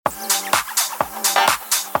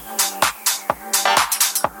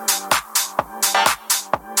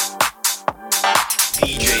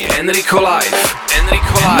Enrico Live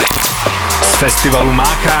z festivalu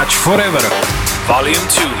Mácháč Forever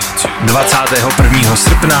vol.2 21.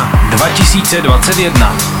 srpna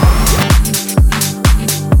 2021.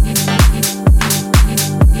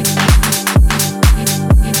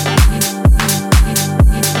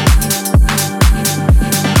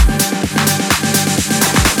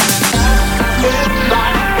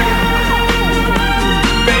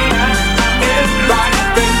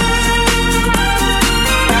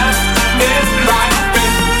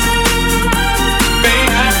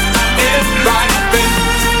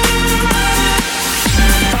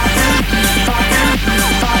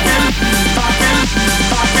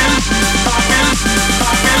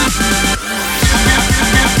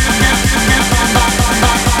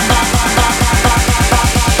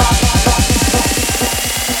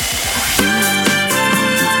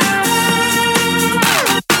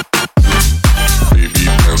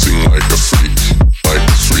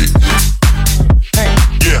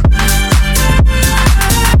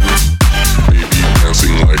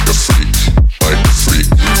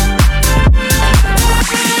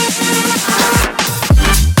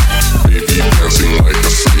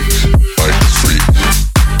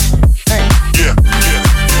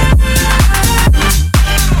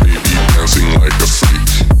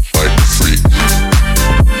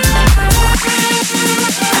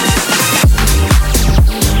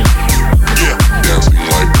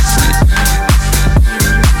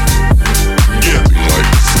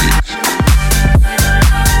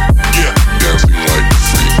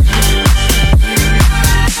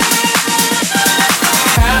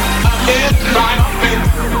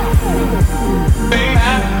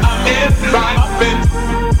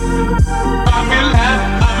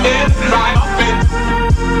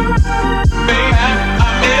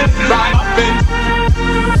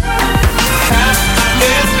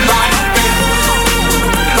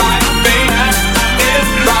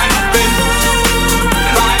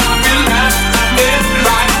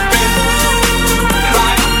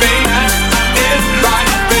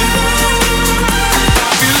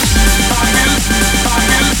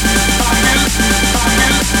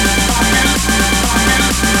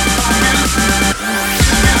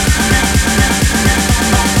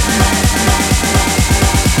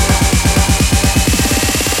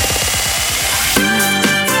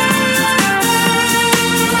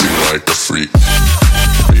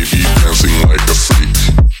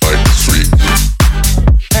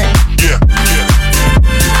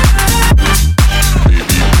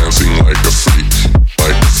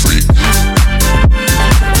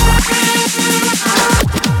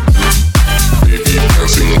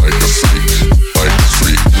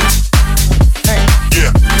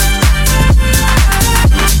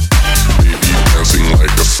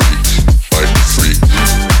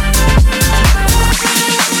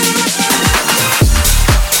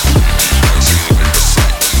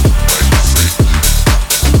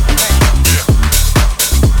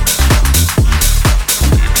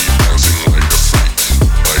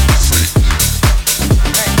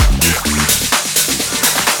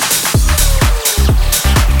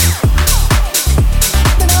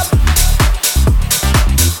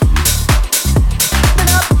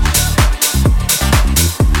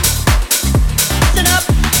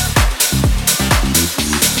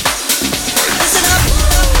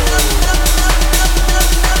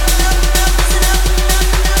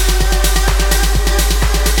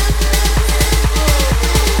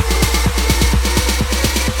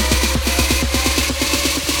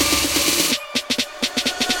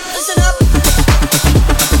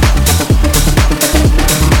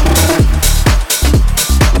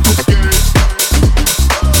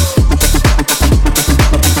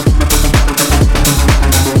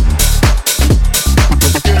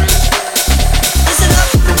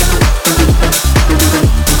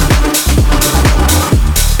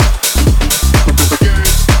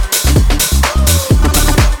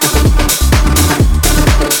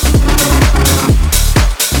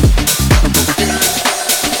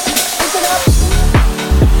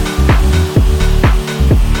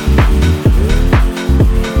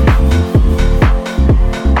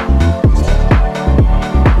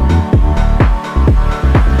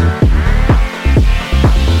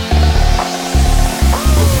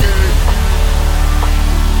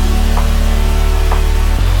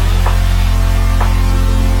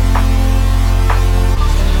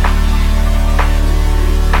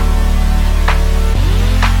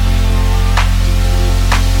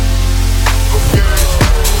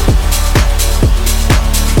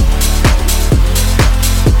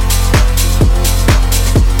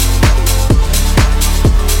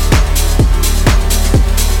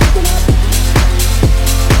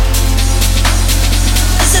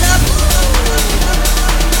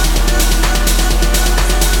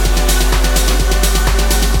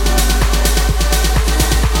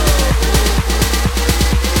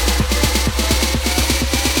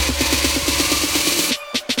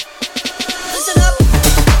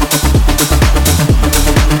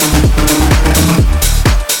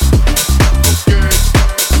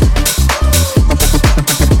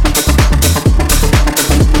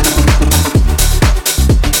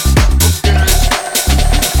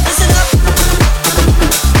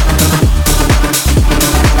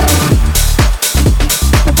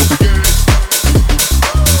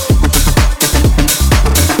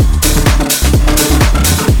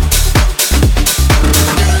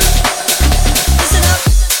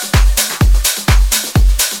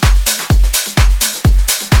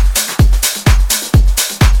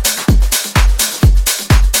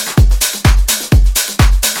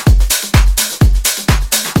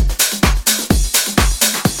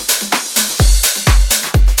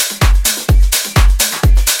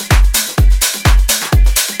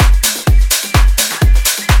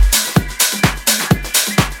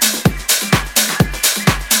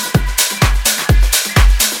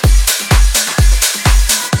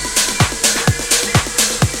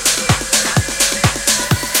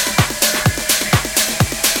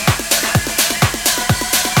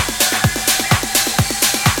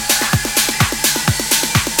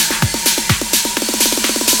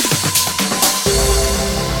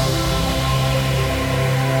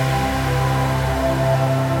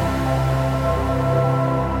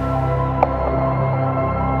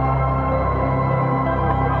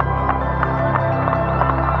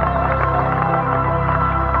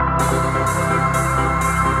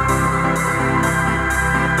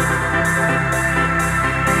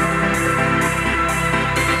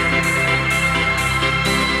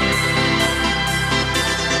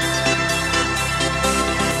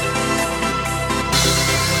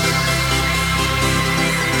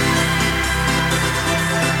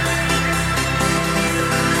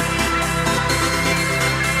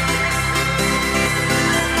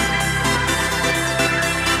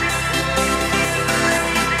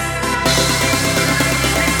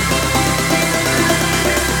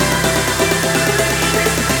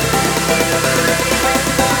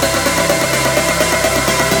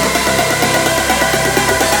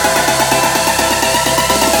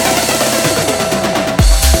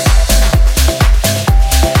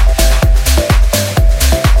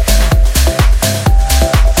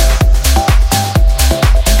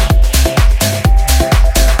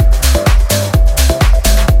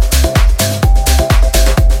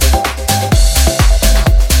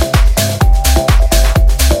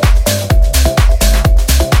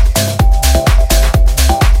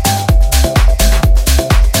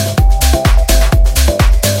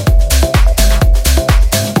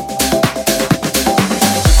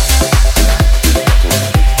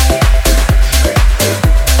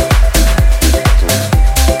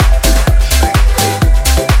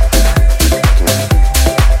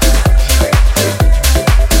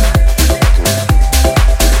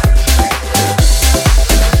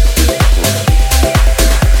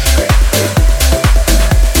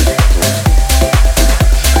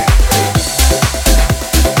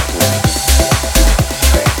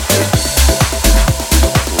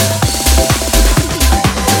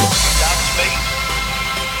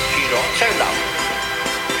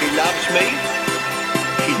 She loves me.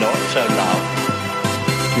 She's not so loud.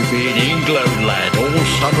 You be in England, lad, all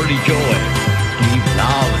summery joy. Deep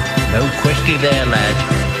love, no question there,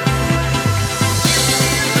 lad.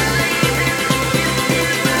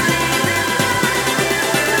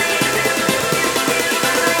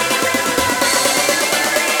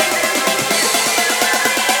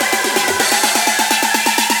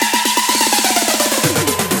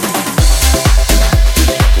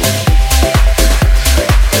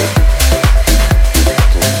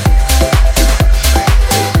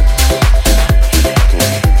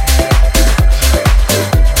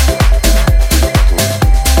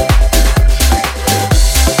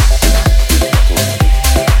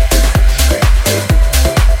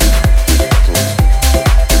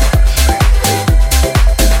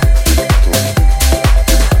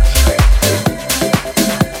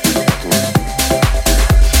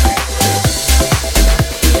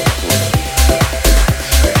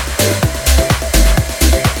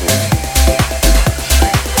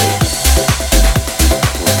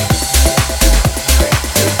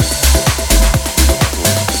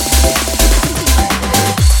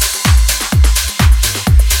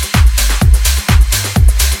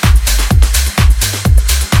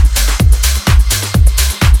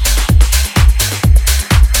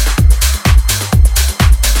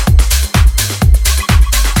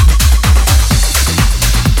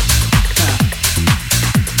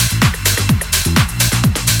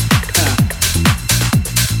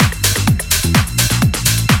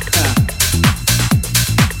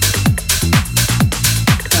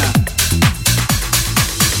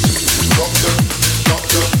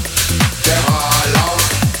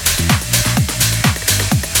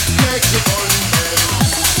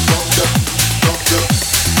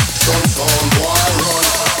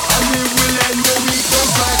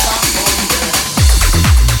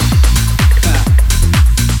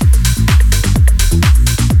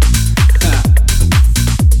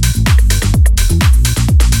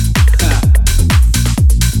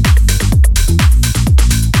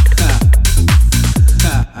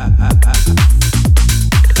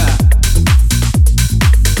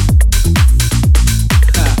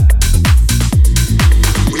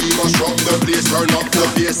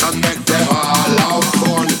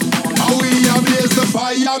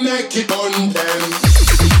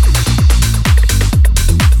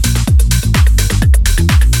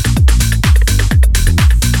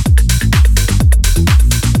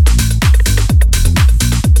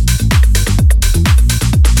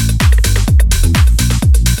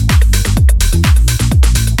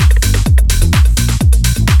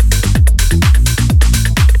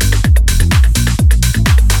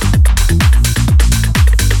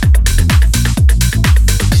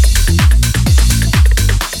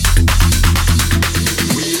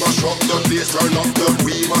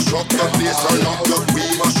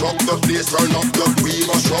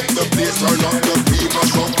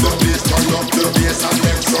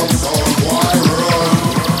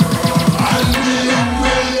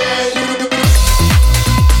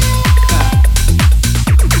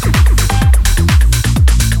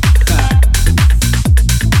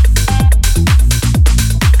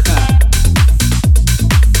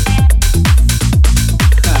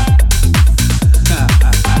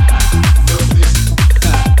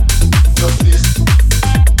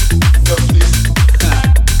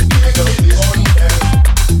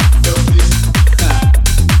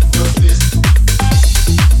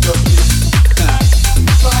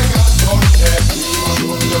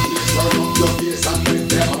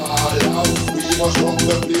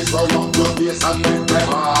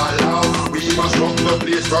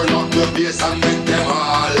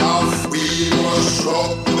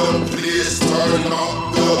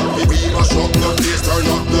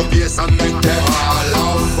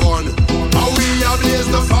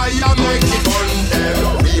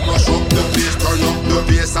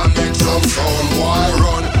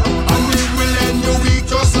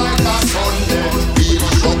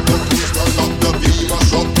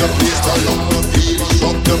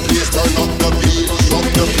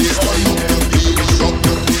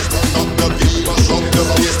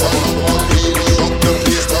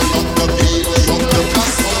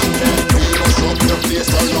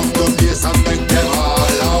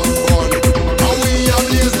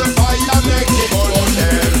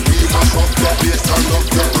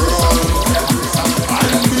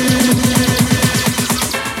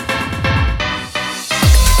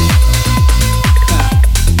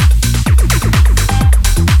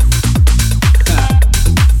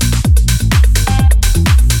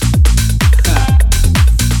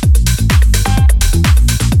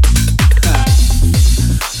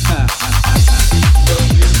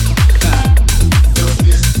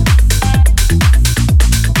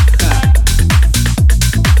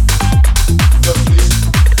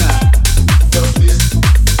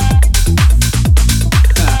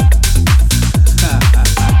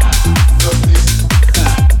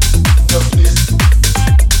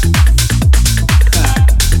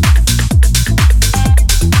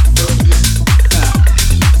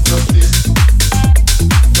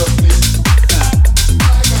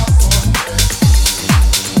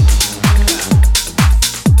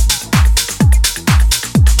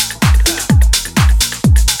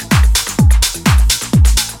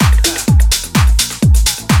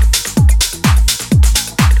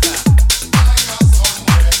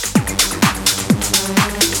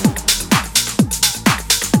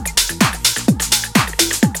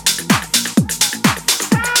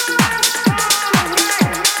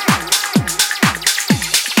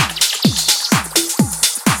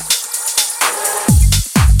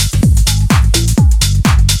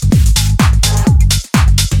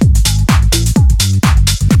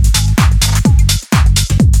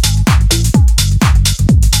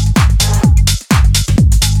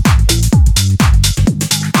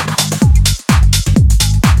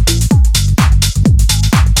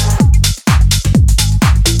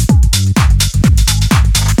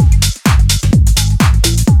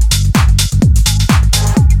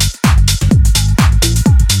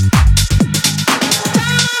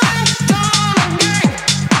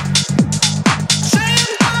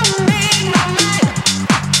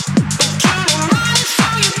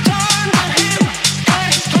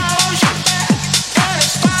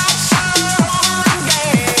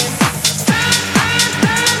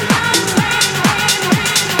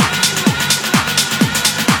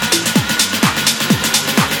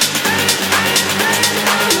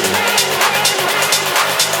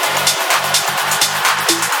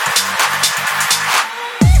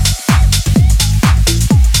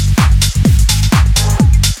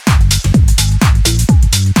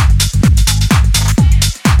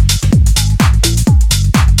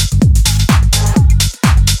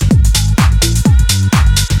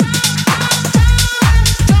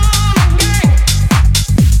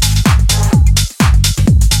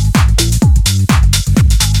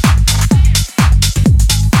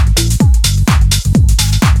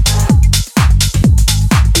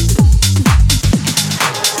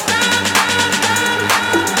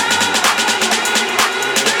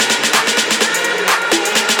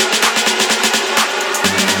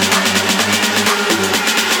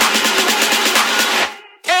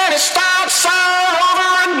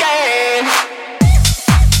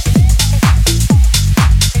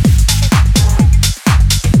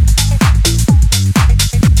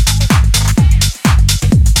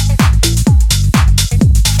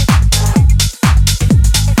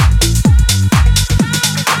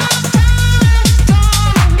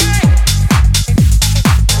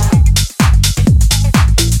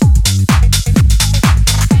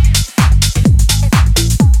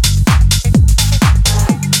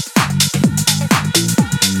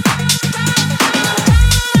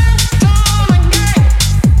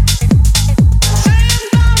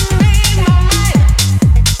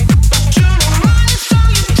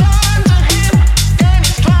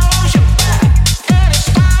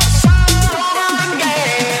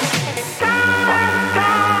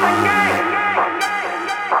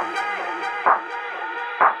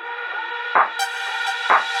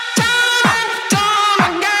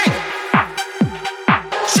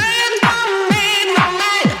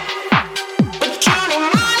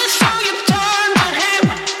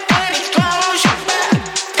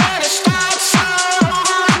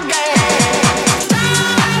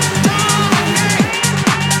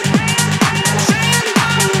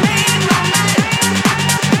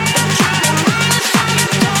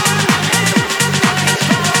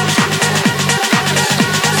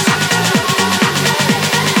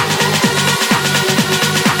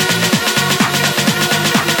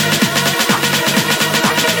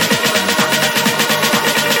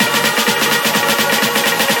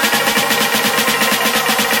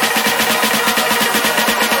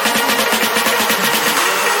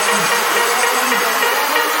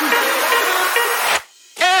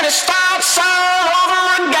 starts all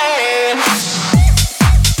over again.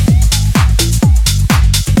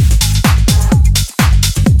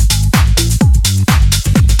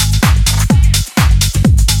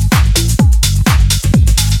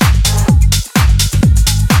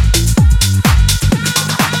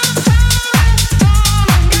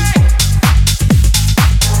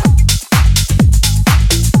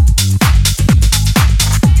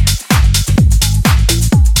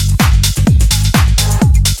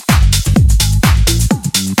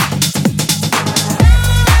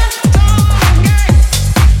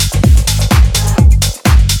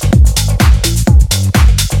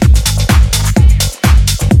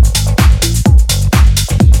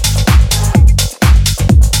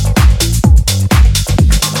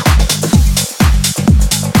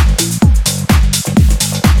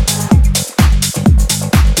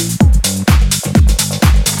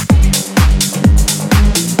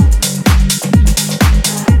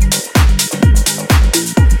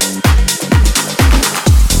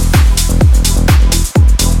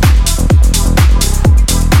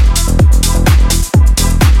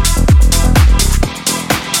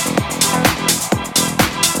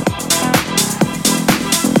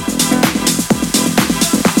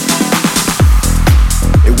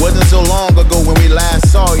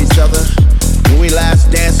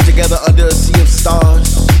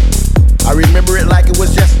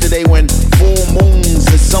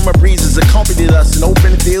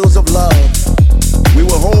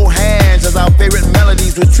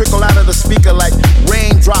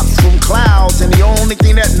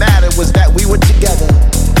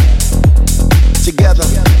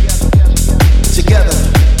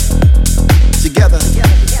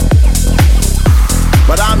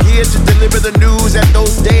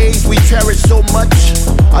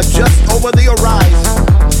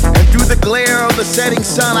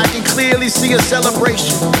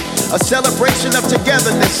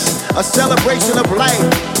 A celebration of life.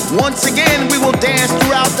 Once again we will dance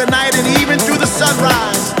throughout the night and even through the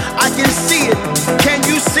sunrise. I can see it. Can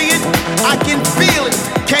you see it? I can feel it.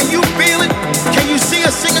 Can you feel it? Can you see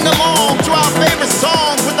us singing along to our favorite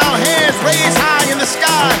songs with our hands raised high in the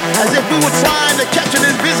sky as if we were trying to catch an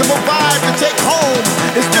invisible vibe to take home?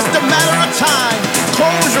 It's just a matter of time.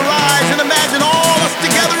 Close your eyes and imagine all us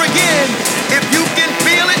together again. If you can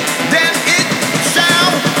feel it, then it shall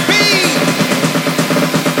be.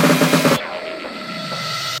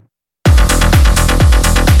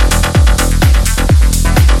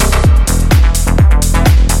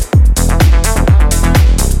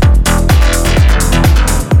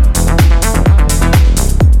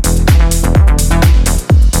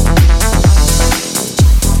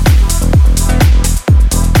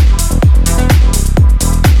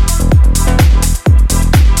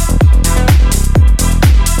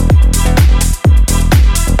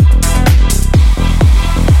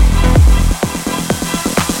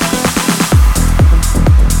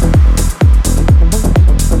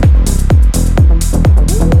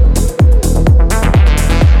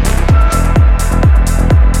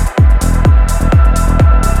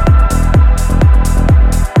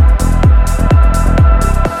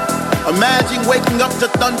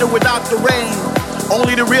 Without the rain,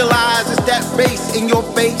 only to realize it's that bass in your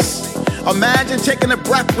face. Imagine taking a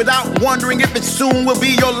breath without wondering if it soon will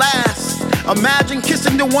be your last. Imagine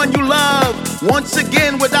kissing the one you love once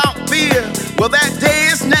again without fear. Well, that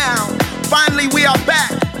day is now. Finally we are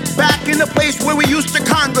back in the place where we used to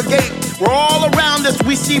congregate. Where all around us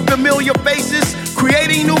we see familiar faces,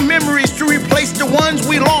 creating new memories to replace the ones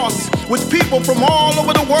we lost. With people from all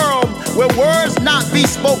over the world, where words not be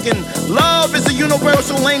spoken. Love is a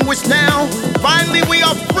universal language now. Finally we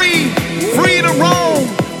are free, free to roam,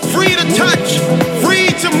 free to touch,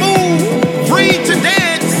 free to move, free to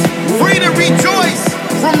dance, free to rejoice.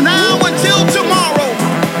 From now until tomorrow,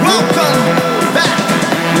 welcome back.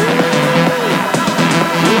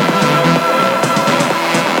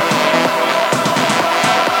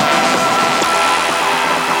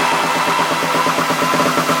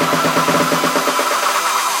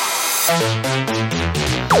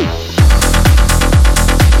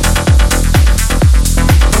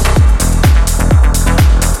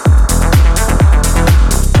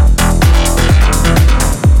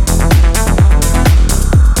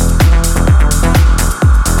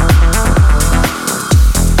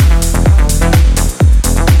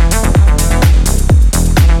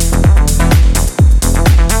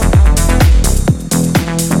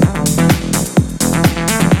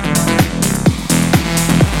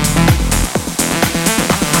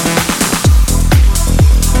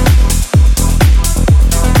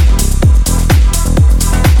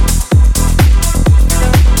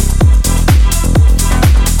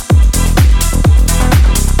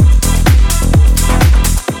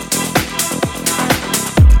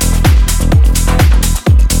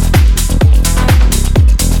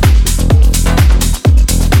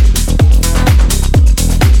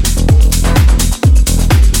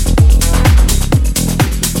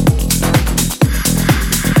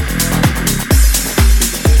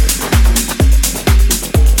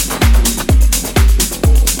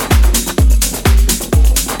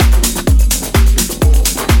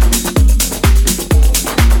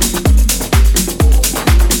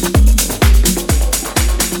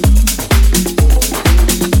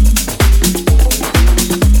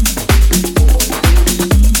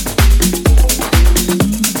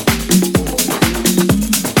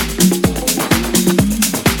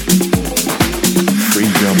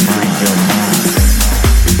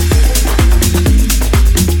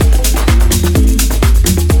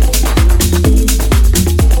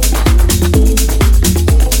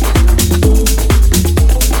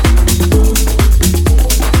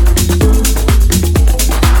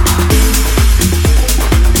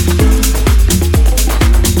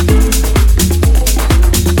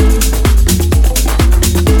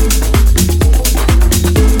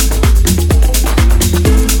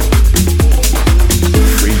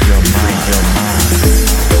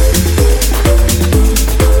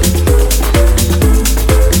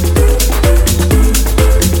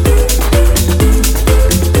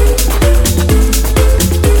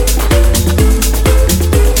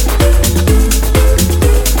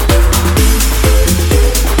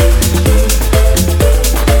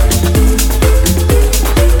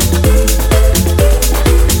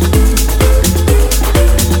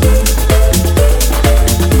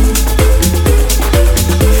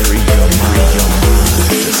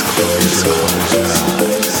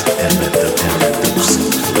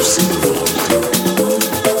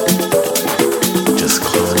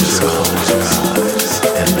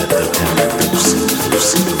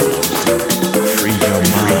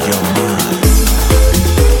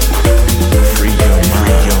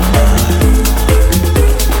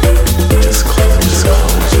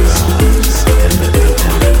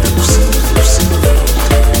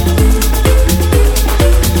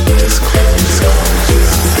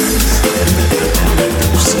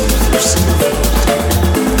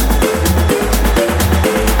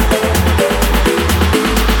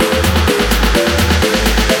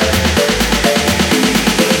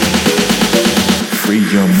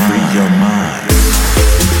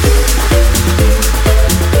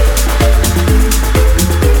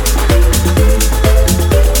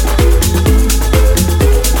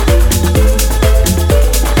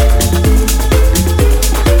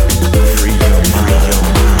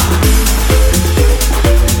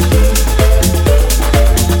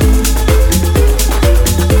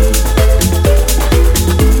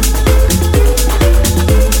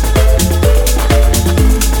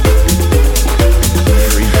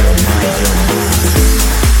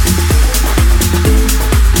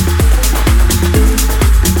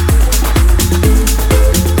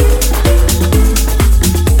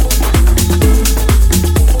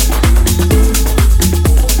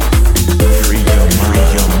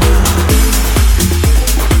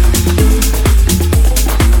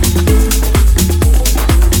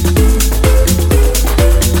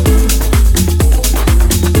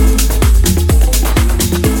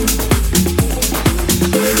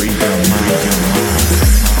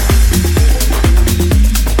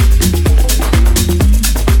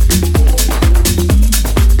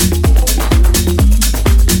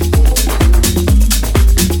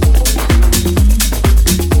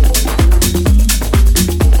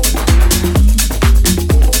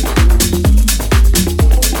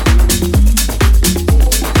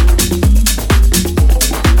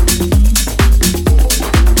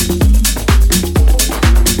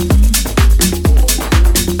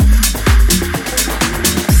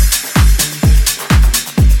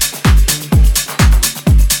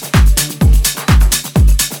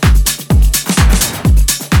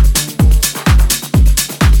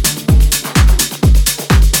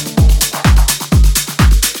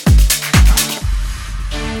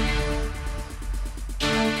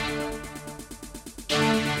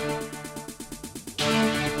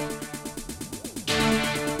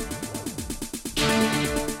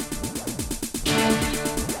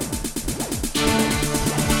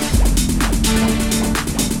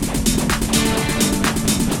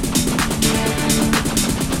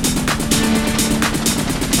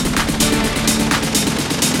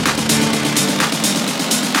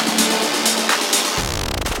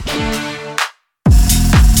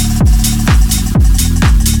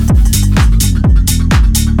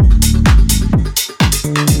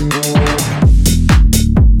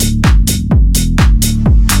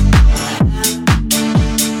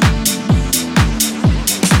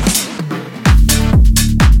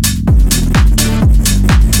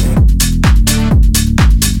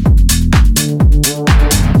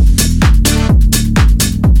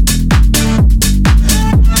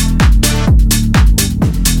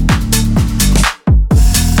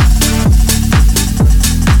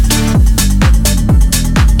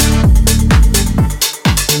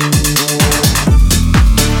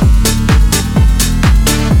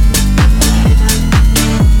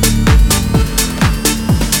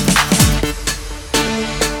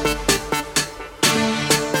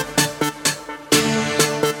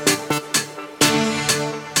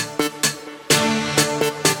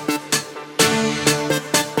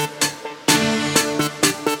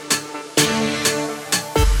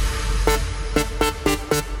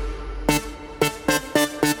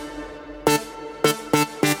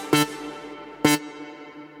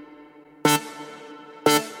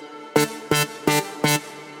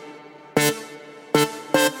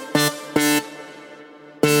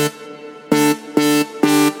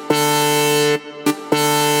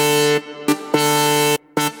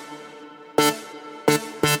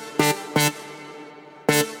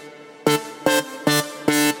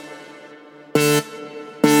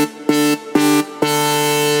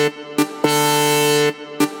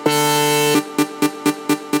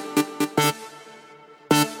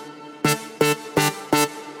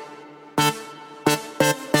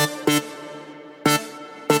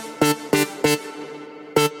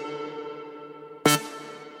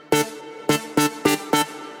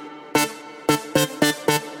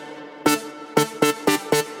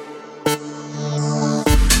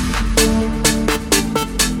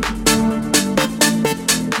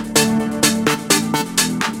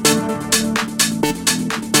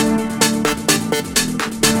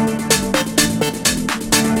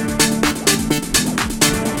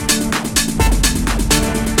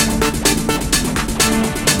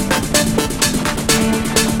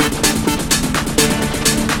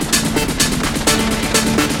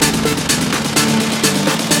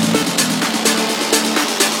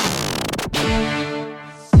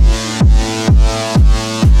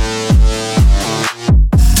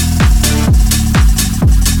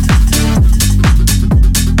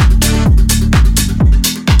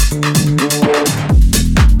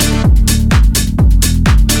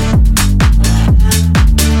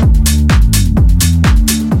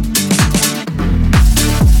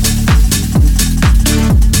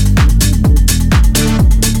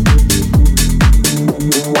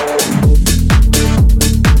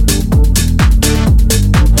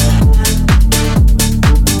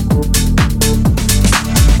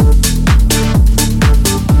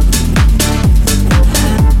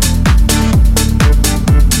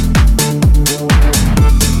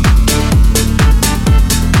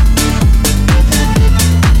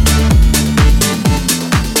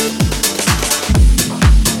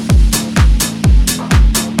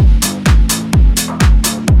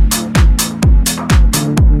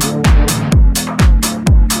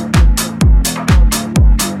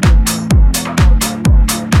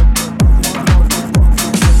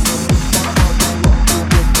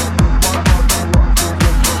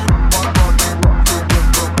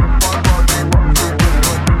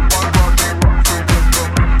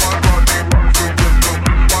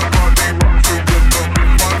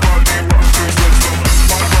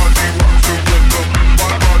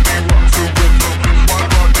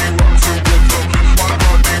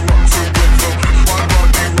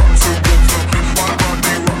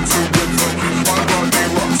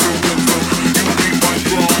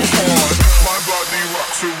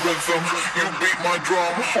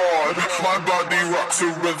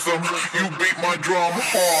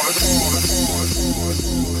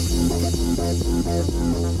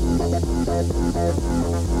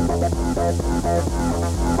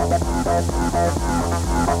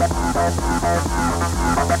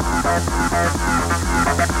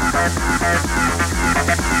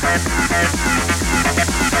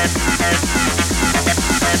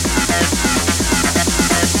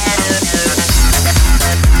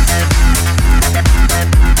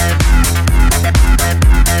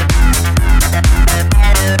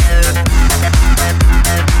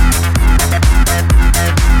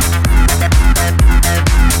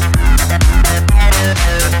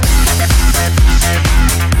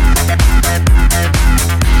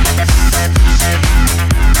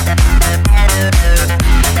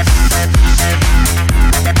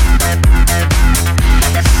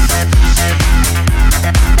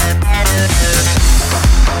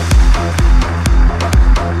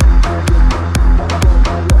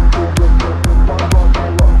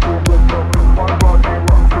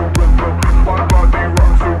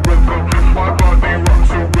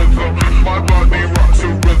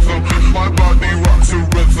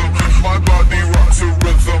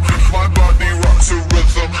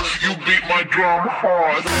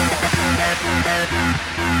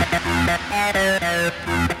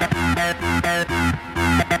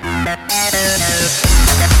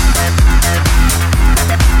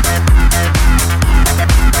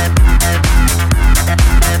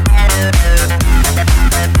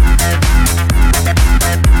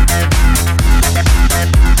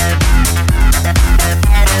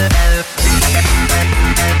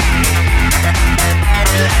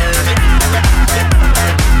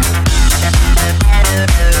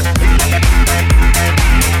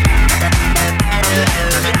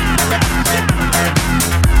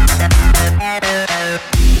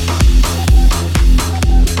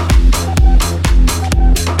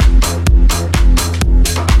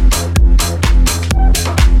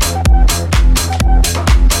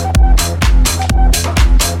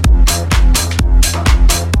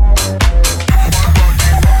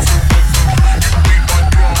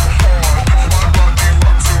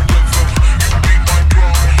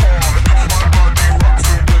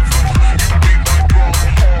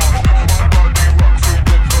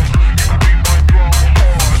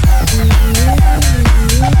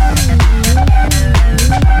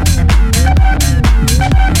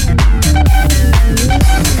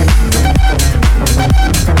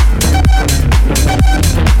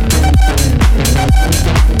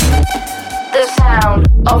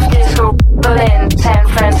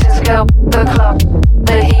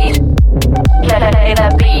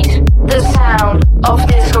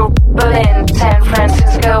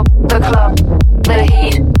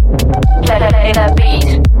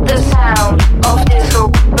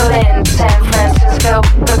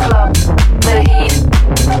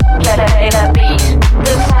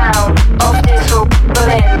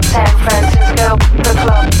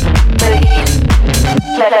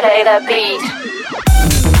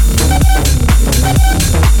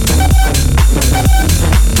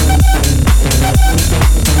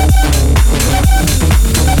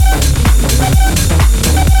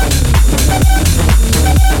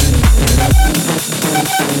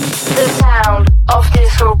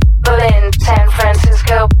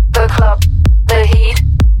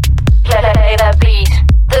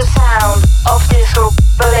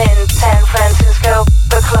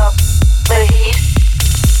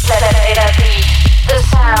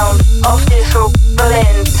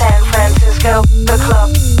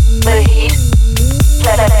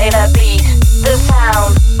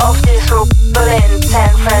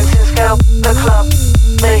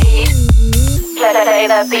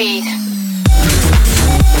 beat.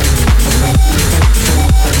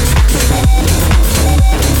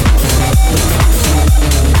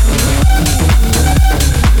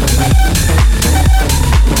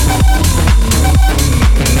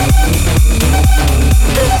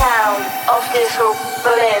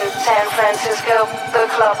 Berlin, San Francisco, the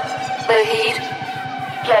club, the heat,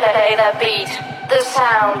 play that beat. The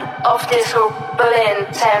sound of disco,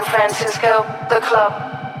 Berlin, San Francisco, the club,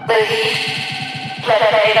 the heat, play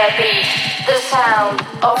that beat. The sound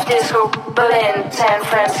of disco, Berlin, San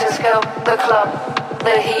Francisco, the club,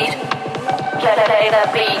 the heat, play that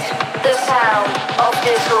beat. The sound of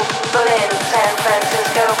disco, Berlin, San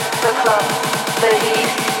Francisco, the club, the heat,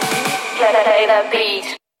 play that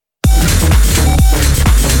beat.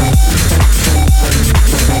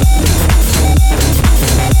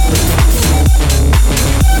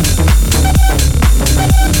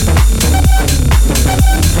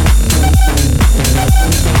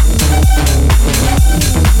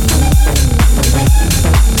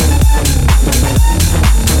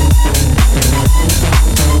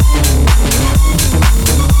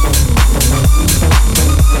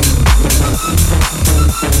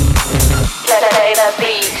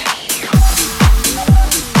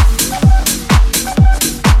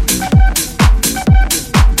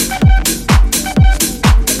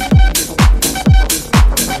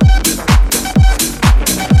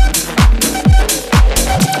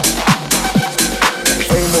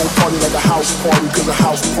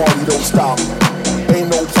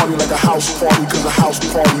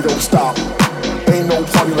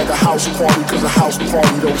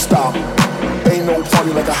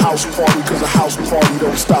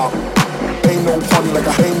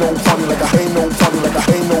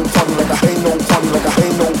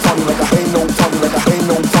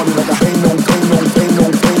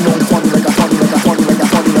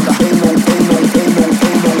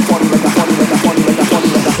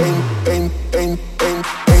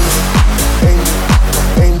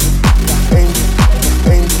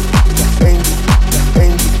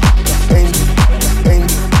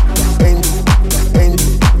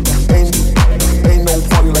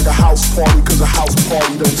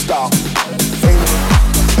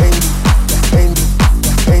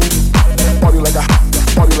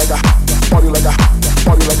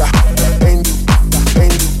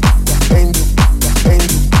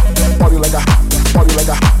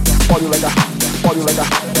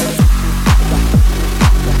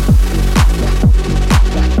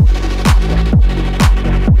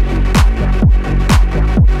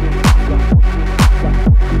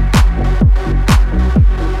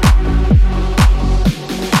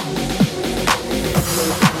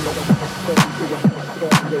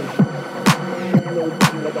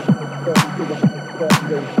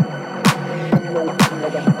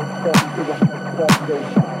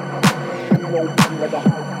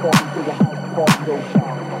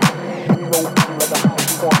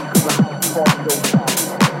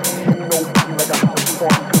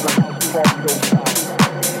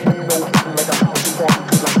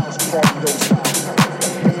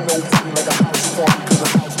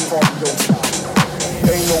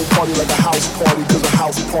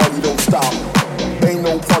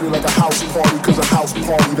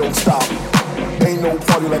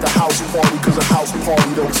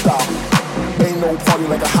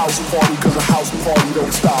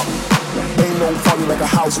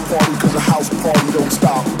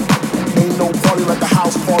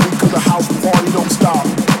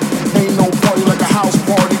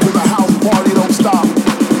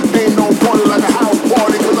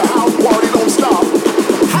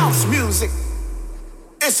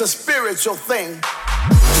 Thing.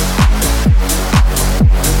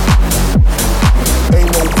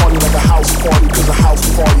 Ain't no party like a house party, cause a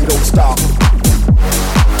house party don't stop.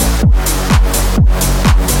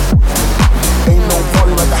 Ain't no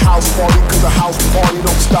party like a house party, cause a house party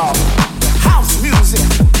don't stop. House music,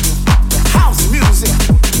 house music,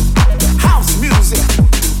 house music,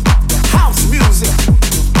 house music,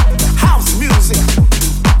 house music,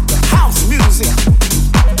 house music,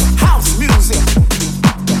 house music.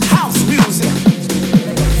 House music.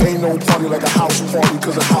 Ain't no party like a house party,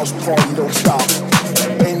 cause a house party don't stop.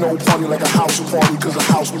 Ain't no party like a house party, cause a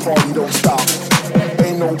house party don't stop.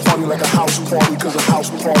 Ain't no party like a house party, cause a house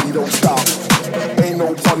party don't stop. Ain't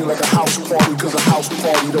no party like a house party, cause a house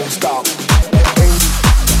party don't stop. Ain't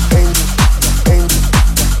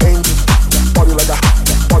party like a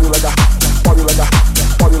party like a party like a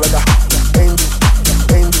party like a ain't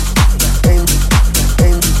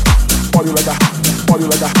party like a party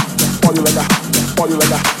like a party like a party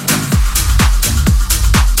like a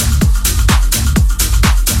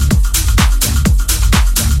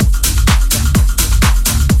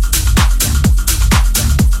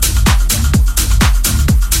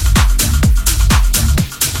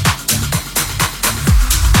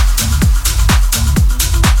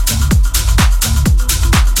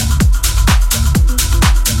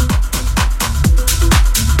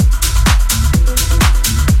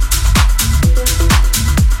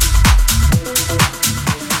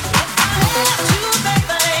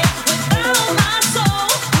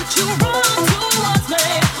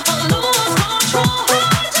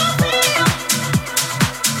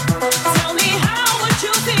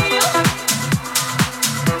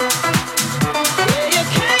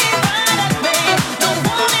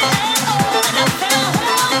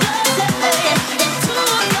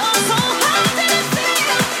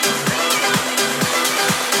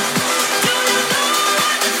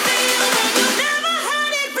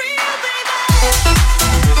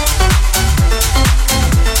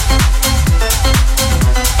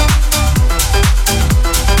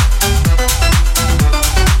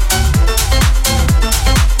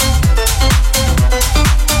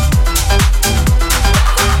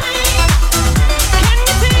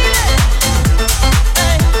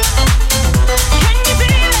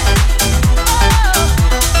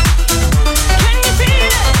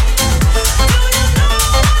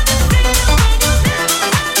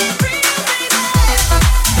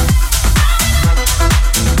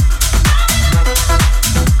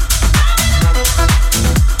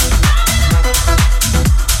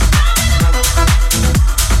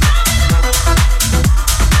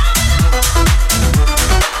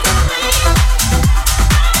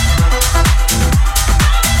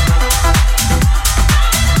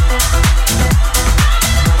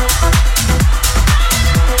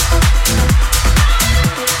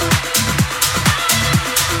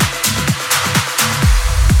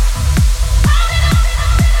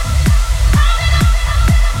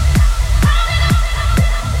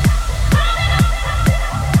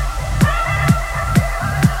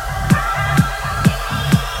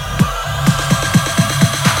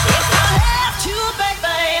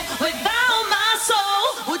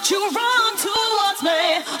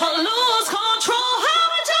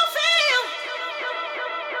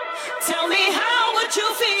Tell me how would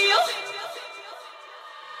you feel?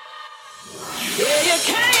 Yeah, you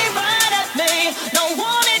came right at me, no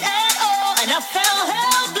warning at all, and I fell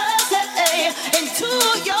helplessly into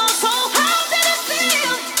your soul. How did it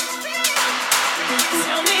feel?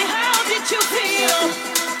 Tell me how did you feel?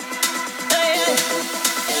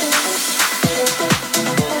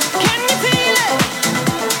 Can you feel it?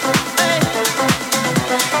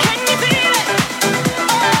 Can you feel it?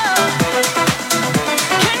 Oh,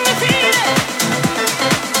 can you feel it?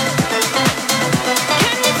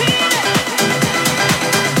 Can you feel it?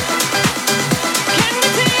 Can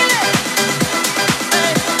you feel it?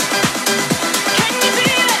 Can you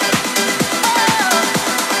feel it? Oh,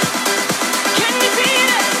 can you feel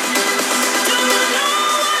it? Do you know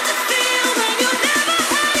what it feels when you never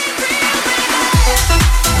had it real before?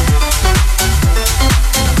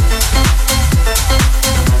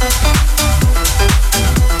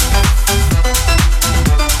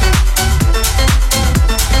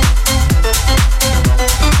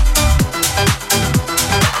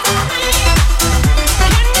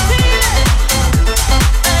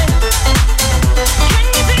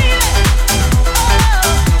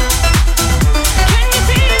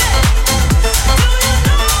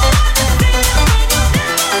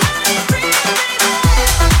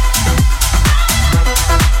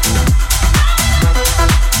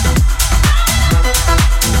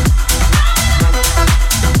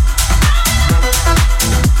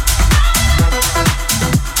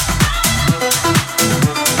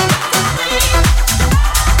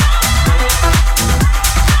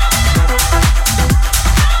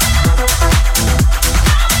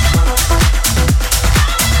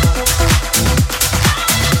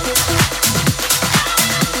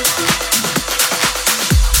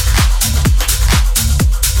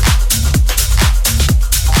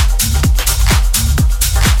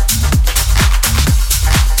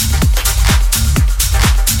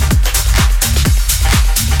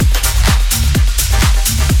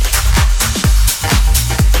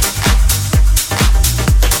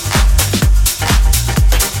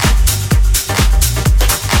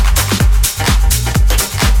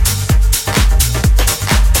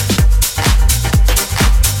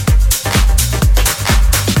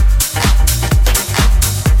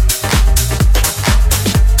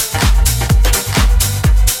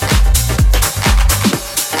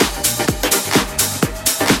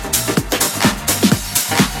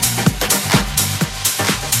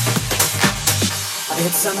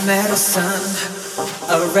 It's a medicine,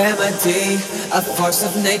 a remedy, a force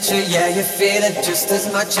of nature, yeah, you feel it just as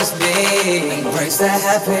much as me. Embrace the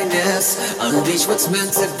happiness, unleash what's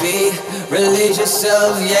meant to be. Release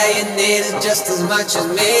yourself, yeah, you need it just as much as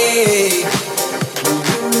me.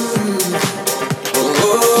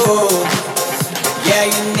 Ooh, yeah,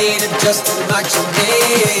 you need it just as much as me.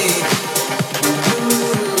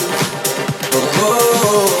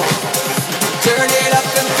 Ooh, turn it up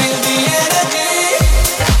and feel the energy.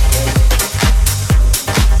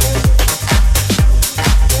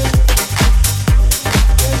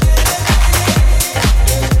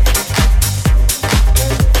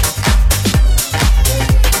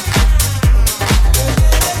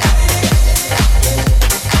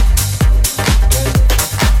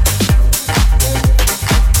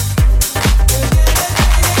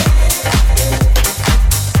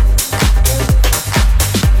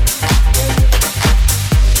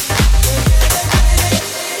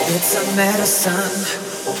 Medicine,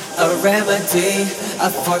 a remedy, a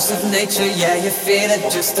force of nature, yeah, you feel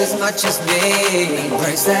it just as much as me.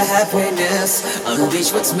 Embrace the happiness,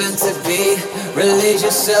 unleash what's meant to be. Release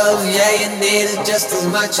yourself, yeah, you need it just as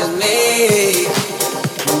much as me.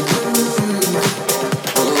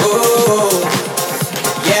 Ooh,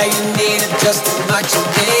 yeah, you need it just as much as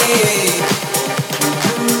me.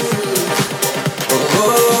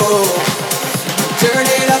 Ooh, turn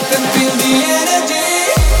it up and feel the energy.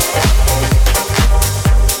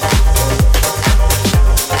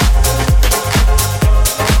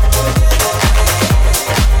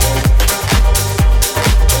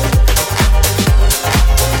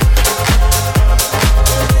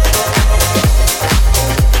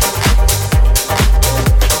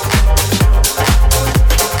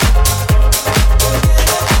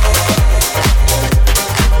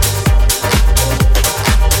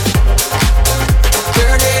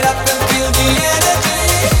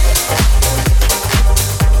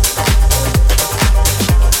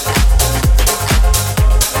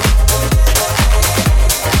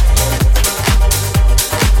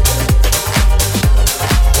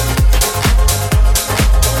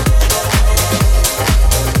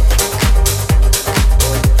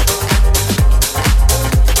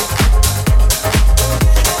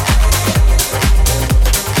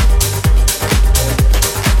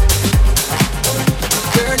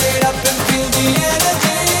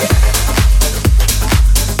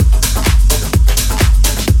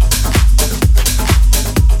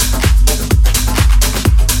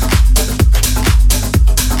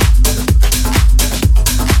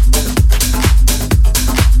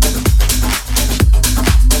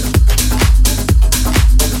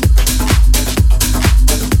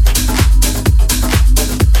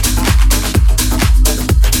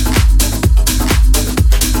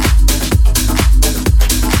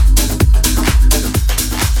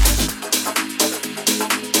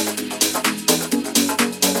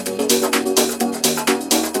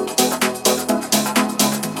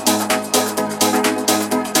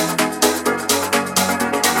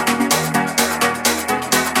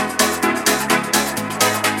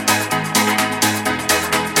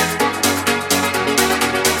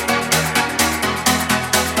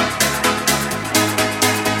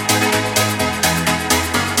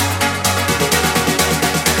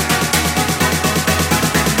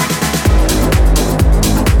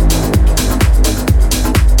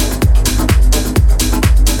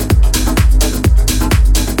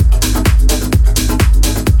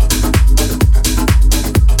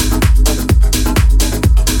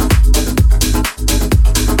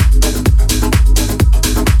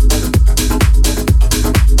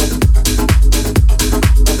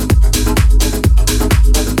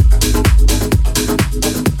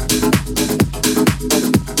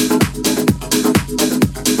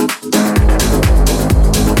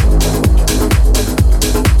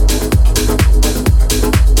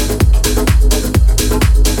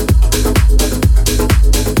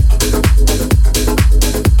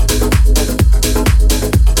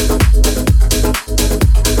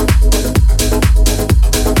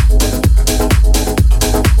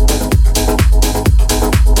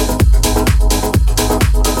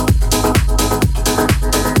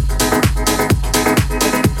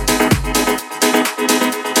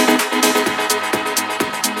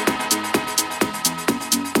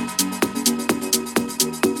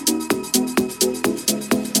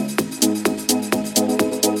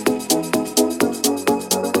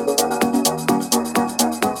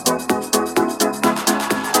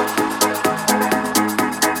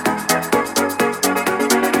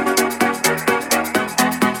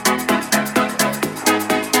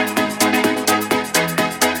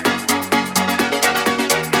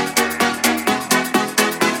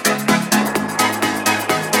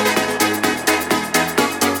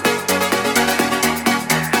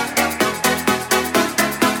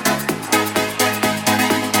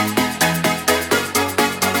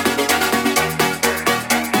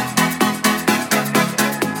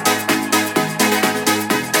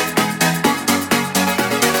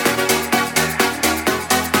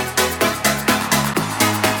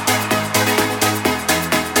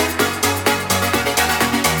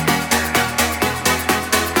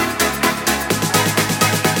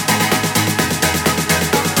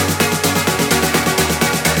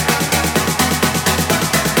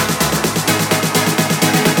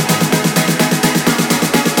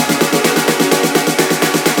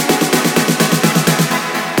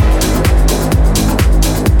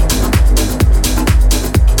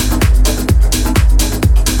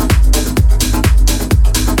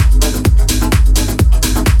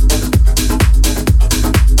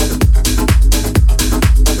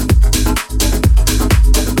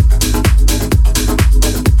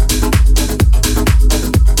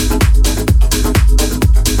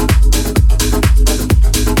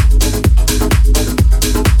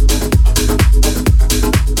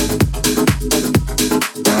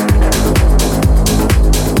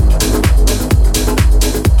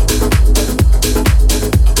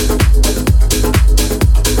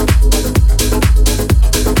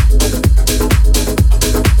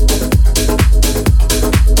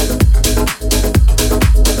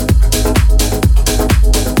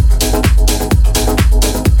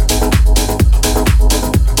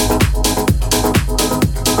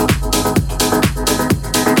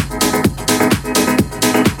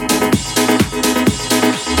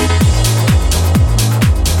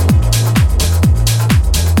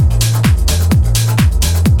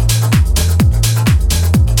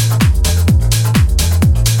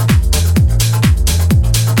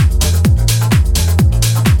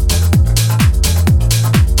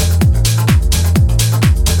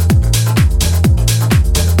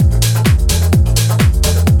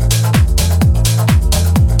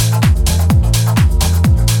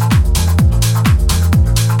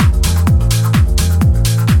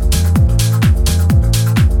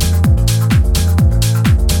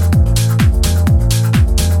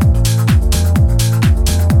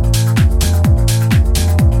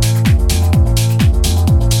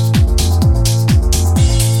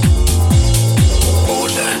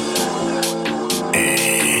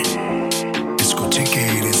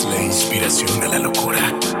 apasiona la locura,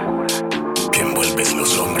 que envuelves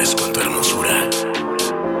los hombres con tu hermosura,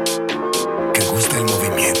 que gusta el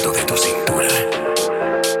movimiento de tu cintura.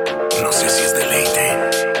 No sé si es deleite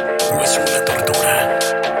o es una tortura.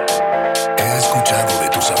 He escuchado de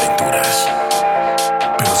tus aventuras,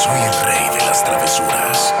 pero soy el rey de las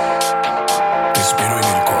travesuras. Te espero en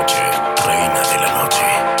el coche, reina de la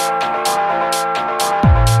noche.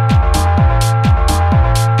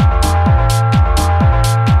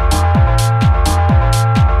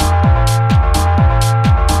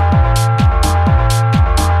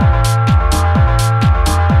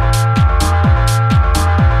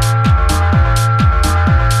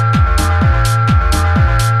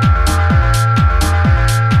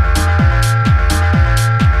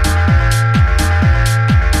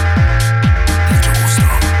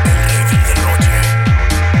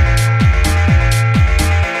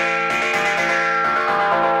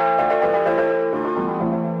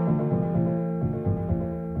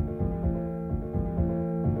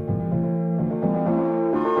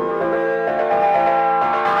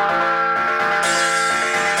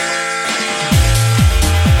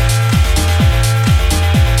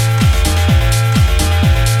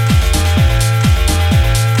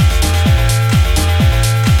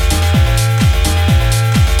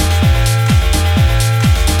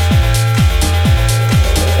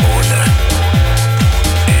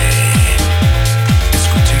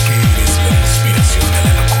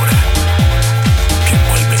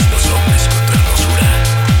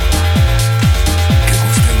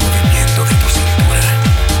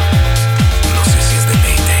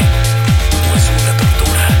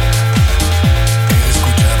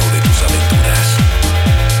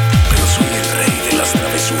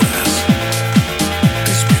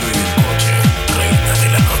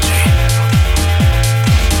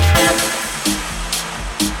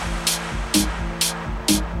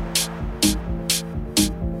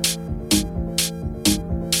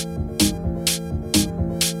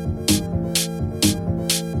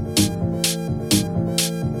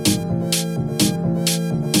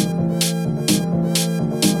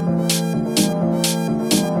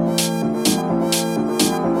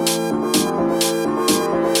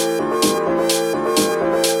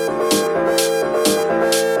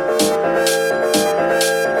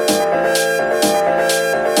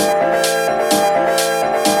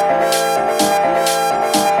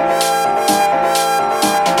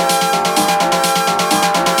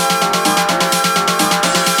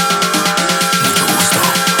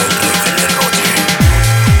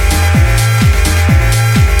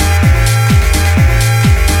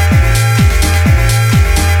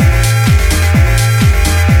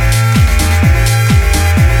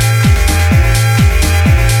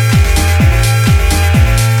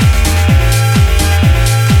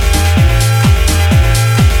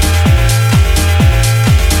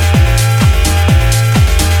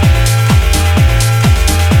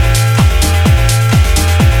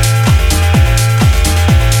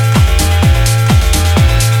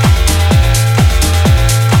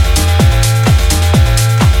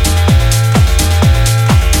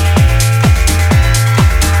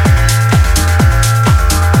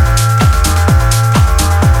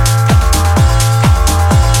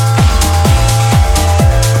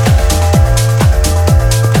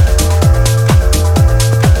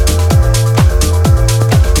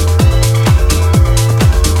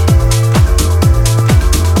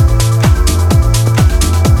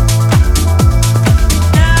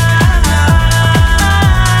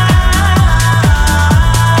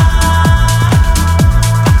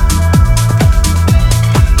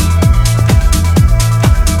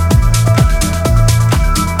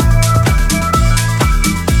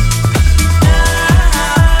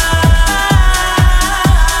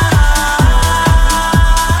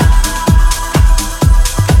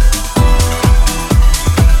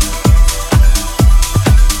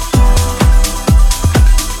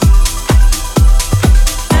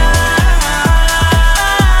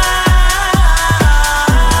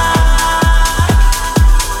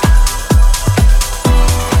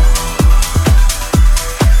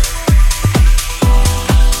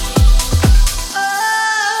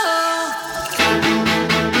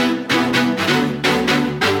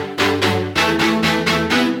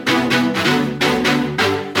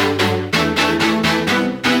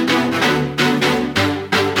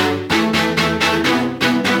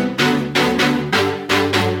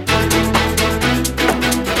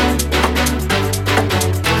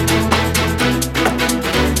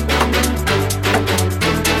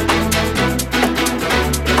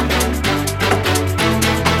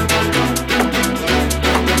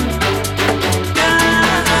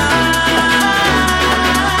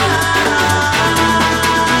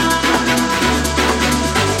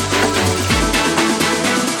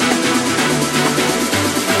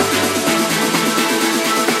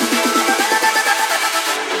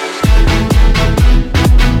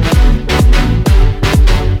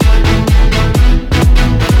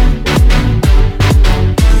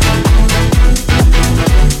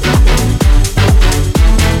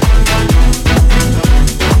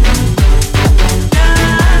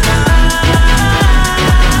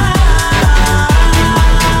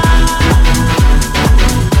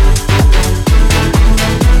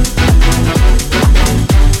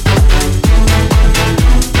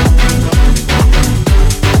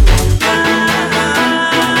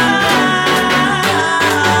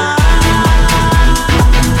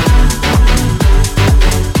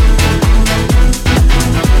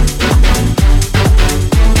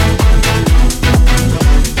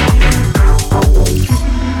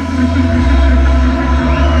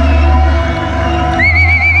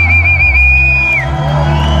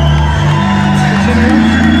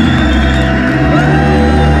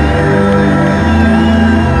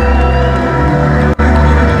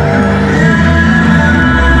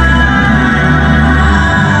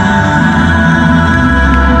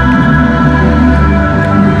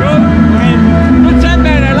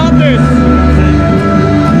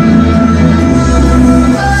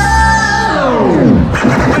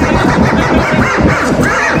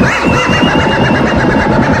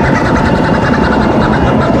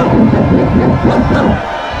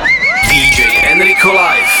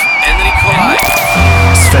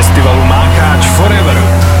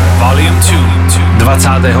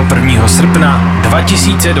 21. srpna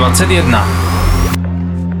 2021.